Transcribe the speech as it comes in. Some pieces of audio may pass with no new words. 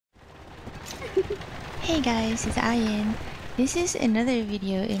Hey guys, it's Ayan. This is another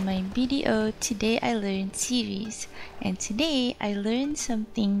video in my BDO Today I Learned series, and today I learned some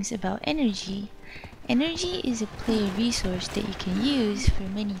things about energy. Energy is a player resource that you can use for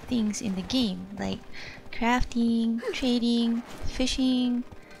many things in the game, like crafting, trading, fishing,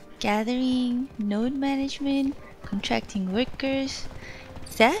 gathering, node management, contracting workers,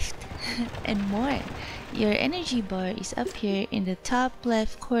 theft, and more. Your energy bar is up here in the top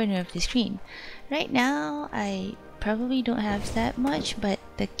left corner of the screen. Right now, I probably don't have that much, but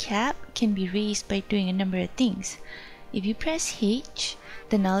the cap can be raised by doing a number of things. If you press H,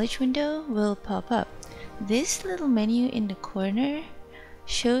 the knowledge window will pop up. This little menu in the corner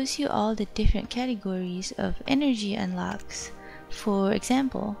shows you all the different categories of energy unlocks. For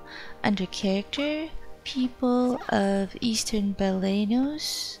example, under character, people of Eastern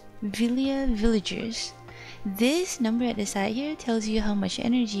Balenos, Villia villagers. This number at the side here tells you how much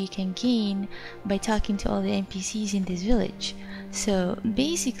energy you can gain by talking to all the NPCs in this village. So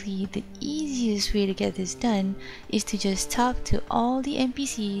basically, the easiest way to get this done is to just talk to all the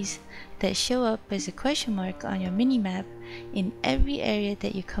NPCs that show up as a question mark on your minimap in every area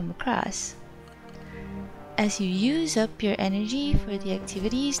that you come across. As you use up your energy for the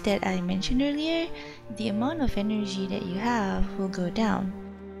activities that I mentioned earlier, the amount of energy that you have will go down.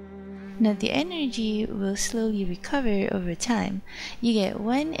 Now the energy will slowly recover over time. You get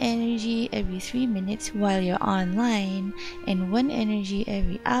 1 energy every 3 minutes while you're online and 1 energy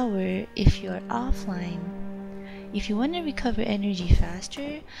every hour if you're offline. If you want to recover energy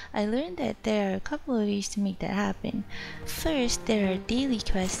faster, I learned that there are a couple of ways to make that happen. First, there are daily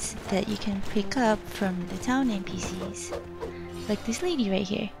quests that you can pick up from the town NPCs, like this lady right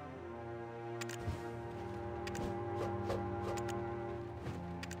here.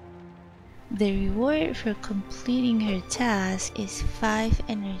 The reward for completing her task is 5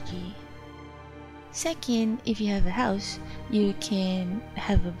 energy. Second, if you have a house, you can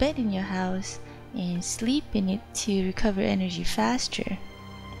have a bed in your house and sleep in it to recover energy faster.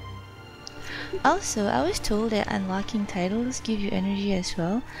 Also, I was told that unlocking titles give you energy as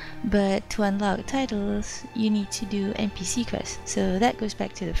well, but to unlock titles, you need to do NPC quests, so that goes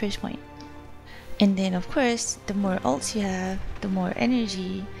back to the first point. And then of course, the more alts you have, the more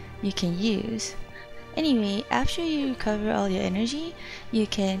energy you can use. Anyway, after you recover all your energy, you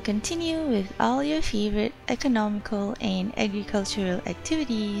can continue with all your favorite economical and agricultural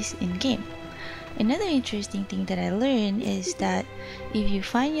activities in-game. Another interesting thing that I learned is that if you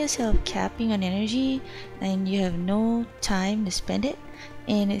find yourself capping on energy and you have no time to spend it,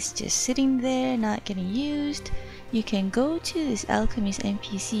 and it's just sitting there not getting used, you can go to this alchemist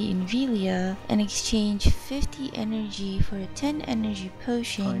NPC in Villia and exchange 50 energy for a 10 energy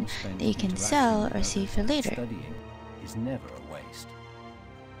potion that you can sell or save for later. Studying is never a waste.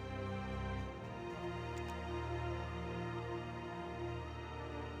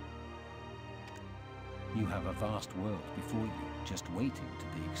 You have a vast world before you, just waiting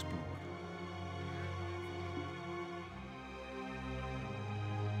to be explored.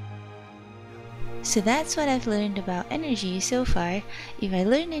 So that's what I've learned about energy so far. If I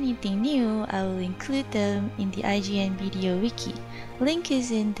learn anything new, I will include them in the IGN video wiki. Link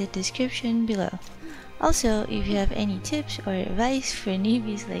is in the description below. Also, if you have any tips or advice for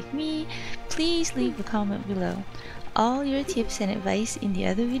newbies like me, please leave a comment below. All your tips and advice in the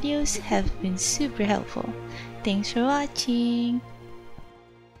other videos have been super helpful. Thanks for watching!